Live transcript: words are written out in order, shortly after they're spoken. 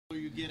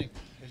getting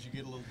as you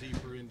get a little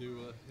deeper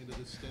into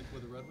this stint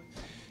with the Red Wings?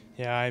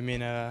 Yeah, I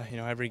mean,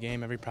 every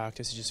game, every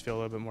practice, you just feel a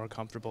little bit more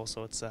comfortable.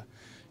 So it's,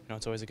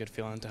 it's always a good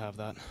feeling to have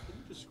that. Can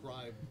you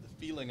describe the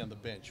feeling on the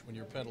bench when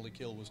your penalty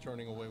kill was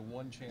turning away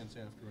one chance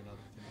after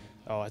another?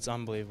 Oh, it's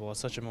unbelievable. It's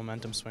such a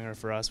momentum swinger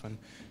for us when,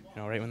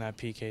 right when that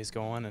PK is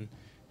going, and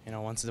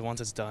once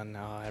it's done,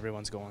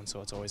 everyone's going.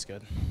 So it's always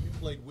good. You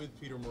played with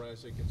Peter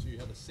Mrazek, and so you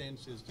have a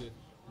sense as to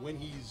when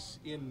he's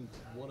in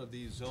one of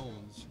these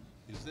zones.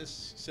 Is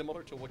this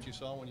similar to what you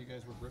saw when you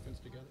guys were Griffins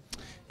together?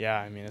 Yeah,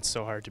 I mean, it's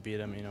so hard to beat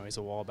him. He's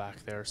a wall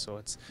back there, so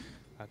it's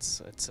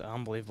an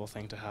unbelievable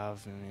thing to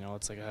have. And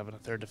it's like having a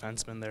third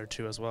defenseman there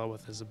too as well,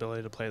 with his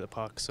ability to play the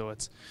puck. So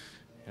it's,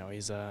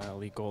 he's an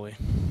elite goalie.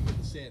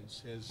 The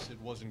sense, as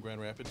it was in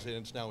Grand Rapids, and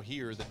it's now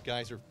here, that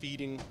guys are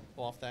feeding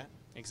off that.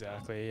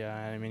 Exactly. Yeah.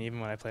 I mean, even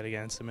when I played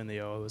against him in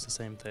the O, it was the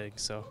same thing.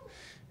 So,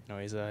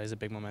 he's a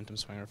big momentum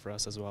swinger for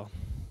us as well.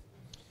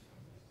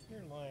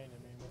 Your line,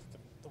 I mean,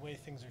 with the way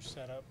things are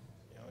set up,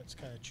 it's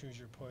kind of choose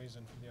your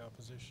poison for the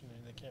opposition,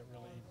 and they can't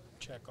really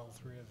check all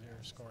three of your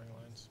scoring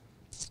lines.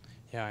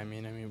 Yeah, I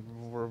mean,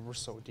 we're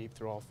so deep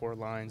through all four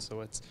lines,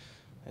 so it's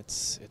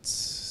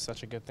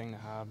such a good thing to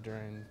have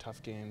during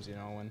tough games.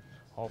 When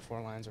all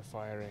four lines are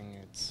firing,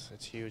 it's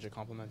huge. It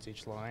complements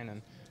each line,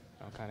 and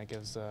kind of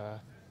gives the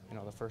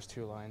first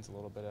two lines a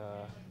little bit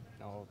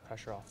of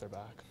pressure off their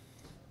back.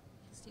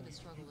 Steve has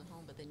struggled at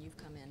home, but then you've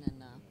come in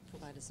and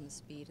provided some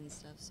speed and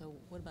stuff. So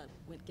what about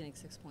getting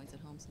 6 points at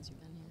home since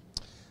you've been here?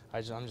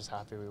 I'm just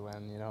happy we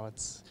win.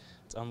 It's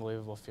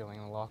unbelievable feeling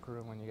in the locker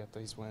room when you get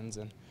these wins,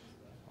 and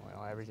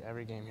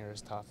every game here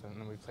is tough,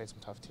 and we've played some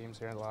tough teams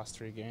here in the last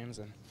 3 games,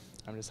 and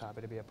I'm just happy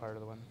to be a part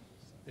of the win.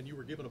 And you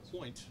were given a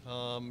point.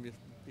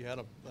 You had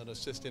an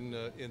assist in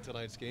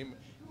tonight's game.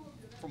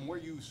 From where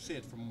you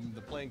sit, from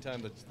the playing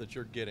time that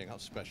you're getting, how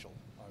special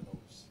are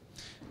those?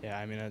 Yeah,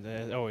 I mean,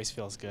 it always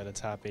feels good. It's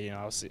happy.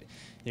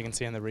 You can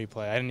see in the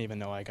replay. I didn't even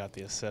know I got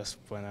the assist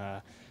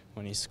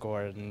when he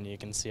scored, and you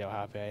can see how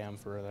happy I am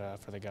for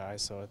the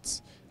guys. So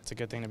it's a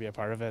good thing to be a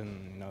part of it,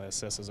 and the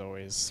assist is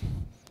always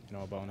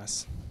a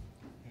bonus.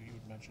 You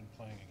had mentioned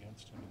playing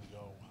against him in the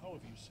O. How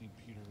have you seen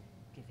Peter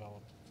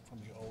develop from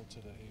the O to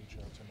the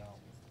AHL to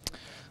now?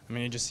 I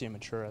mean, you just see him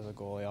mature as a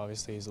goalie.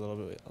 Obviously, he's a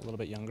little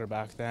bit younger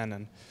back then,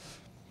 and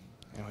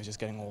he's just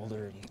getting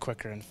older and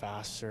quicker and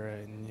faster,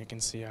 and you can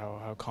see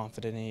how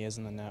confident he is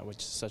in the net, which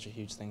is such a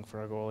huge thing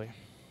for a goalie.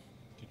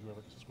 Did you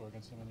ever score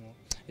against him in the O?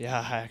 Yeah,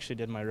 I actually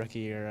did my rookie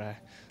year.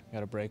 I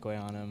got a breakaway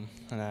on him,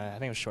 and I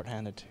think it was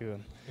shorthanded too,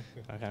 and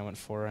I kind of went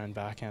forehand,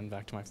 backhand,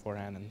 back to my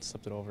forehand, and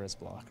slipped it over his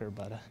blocker.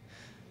 But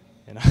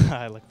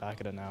I look back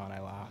at it now and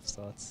I laugh,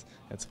 so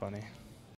it's funny.